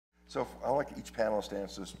So if, I like each panelist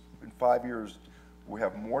answer this. In 5 years, we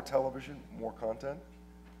have more television, more content,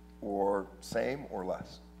 or same or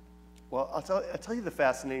less? Well, I'll tell you the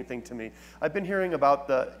fascinating thing to me. I've been hearing about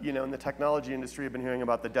the, in the technology industry, I've been hearing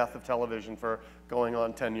about the death of television for going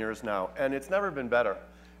on 10 years now, and it's never been better.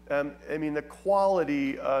 I mean, the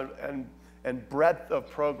quality and breadth of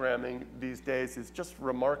programming these days is just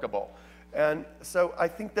remarkable. And so I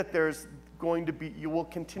think that there's going to be, you will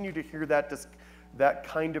continue to hear that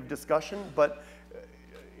kind of discussion, but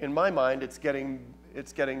in my mind,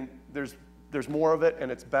 there's more of it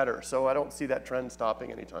and it's better. So I don't see that trend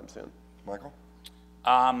stopping anytime soon. Michael?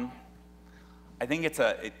 I think it's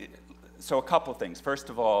so a couple of things. First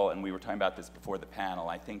of all, and we were talking about this before the panel,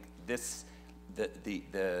 I think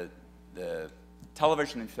the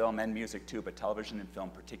television and film and music too, but television and film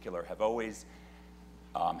in particular, have always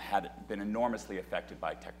been enormously affected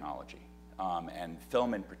by technology. And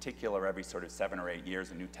film in particular, every sort of 7 or 8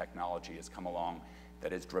 years, a new technology has come along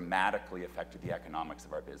that has dramatically affected the economics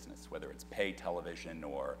of our business, whether it's pay television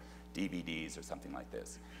or DVDs or something like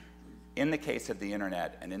this. In the case of the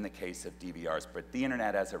internet and in the case of DVRs, but the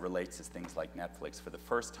internet as it relates to things like Netflix, for the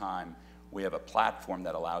first time, we have a platform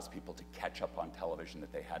that allows people to catch up on television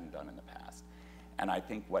that they hadn't done in the past. And I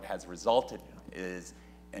think what has resulted is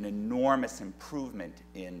an enormous improvement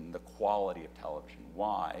in the quality of television.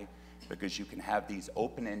 Why? Because you can have these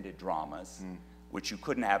open-ended dramas, which you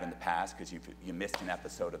couldn't have in the past because you missed an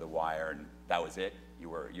episode of The Wire and that was it.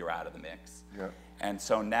 You're out of the mix. Yeah. And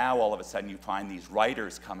so now all of a sudden you find these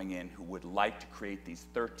writers coming in who would like to create these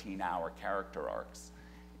 13-hour character arcs,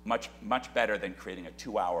 much better than creating a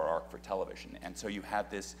 2-hour arc for television. And so you have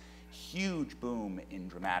this huge boom in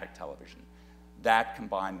dramatic television. That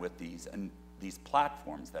combined with these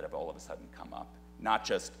platforms that have all of a sudden come up, not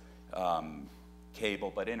just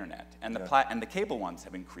cable, but internet. And the cable ones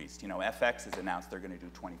have increased. FX has announced they're going to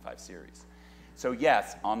do 25 series. So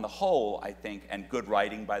yes, on the whole, I think, and good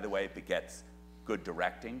writing, by the way, begets good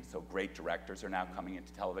directing. So great directors are now coming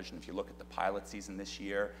into television. If you look at the pilot season this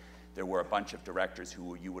year, there were a bunch of directors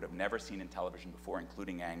who you would have never seen in television before,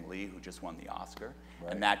 including Ang Lee, who just won the Oscar.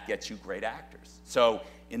 Right. And that gets you great actors. So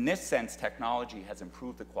in this sense, technology has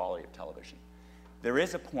improved the quality of television. There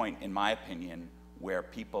is a point, in my opinion, where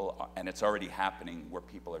people, and it's already happening, where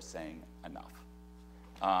people are saying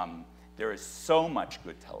enough. There is so much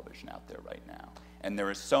good television out there right now, and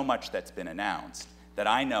there is so much that's been announced that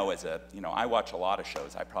I know I watch a lot of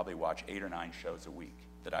shows. I probably watch 8 or 9 shows a week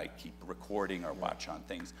that I keep recording or watch on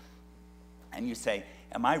things. And you say,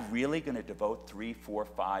 am I really going to devote 3, 4,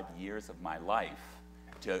 5 years of my life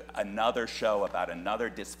to another show about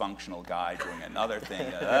another dysfunctional guy doing another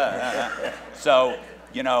thing? So,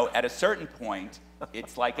 at a certain point,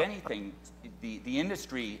 it's like anything. The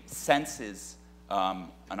industry senses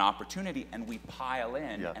an opportunity, and we pile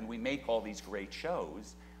in, and we make all these great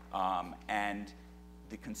shows, and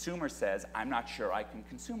the consumer says, I'm not sure I can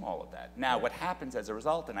consume all of that. Now, what happens as a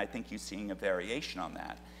result, and I think you're seeing a variation on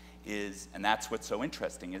that, is, and that's what's so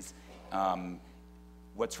interesting, is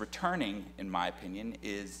what's returning, in my opinion,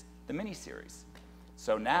 is the miniseries.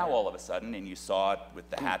 So now, all of a sudden, and you saw it with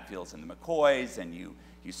the Hatfields and the McCoys, and you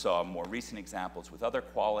saw more recent examples with other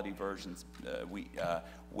quality versions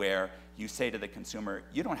where you say to the consumer,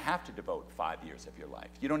 you don't have to devote 5 years of your life.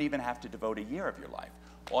 You don't even have to devote a year of your life.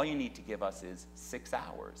 All you need to give us is 6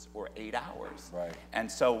 hours or 8 hours. Right.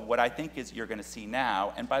 And so what I think is you're going to see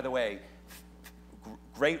now, and by the way,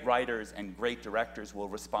 great writers and great directors will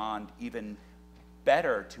respond even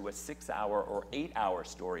better to a 6-hour or 8-hour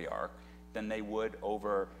story arc than they would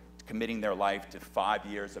over committing their life to 5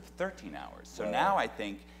 years of 13 hours. So now I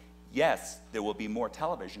think, yes, there will be more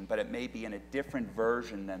television, but it may be in a different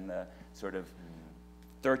version than the sort of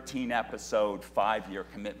 13-episode, 5-year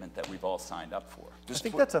commitment that we've all signed up for. I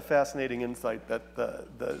think that's a fascinating insight that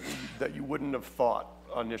that you wouldn't have thought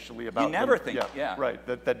initially about. You never think, right.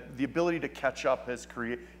 That the ability to catch up has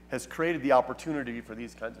created the opportunity for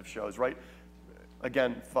these kinds of shows, right?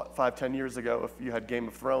 Again, 5, 10 years ago, if you had Game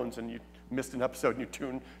of Thrones and you missed an episode and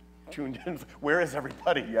you tuned in, where is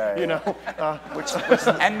everybody?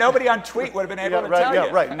 And nobody on tweet would have been able to tell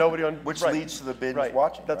you. Right. Nobody on which leads to the binge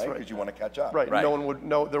watching. That's right. Because you want to catch up. Right. No one would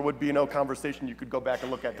know. There would be no conversation you could go back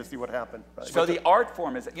and look at to see what happened. Right. So the art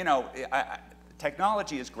form is,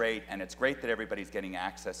 technology is great, and it's great that everybody's getting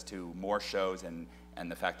access to more shows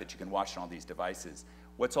and the fact that you can watch on all these devices.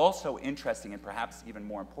 What's also interesting, and perhaps even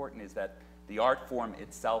more important, is that the art form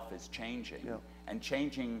itself is changing, and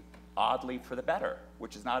changing oddly for the better,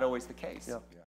 which is not always the case.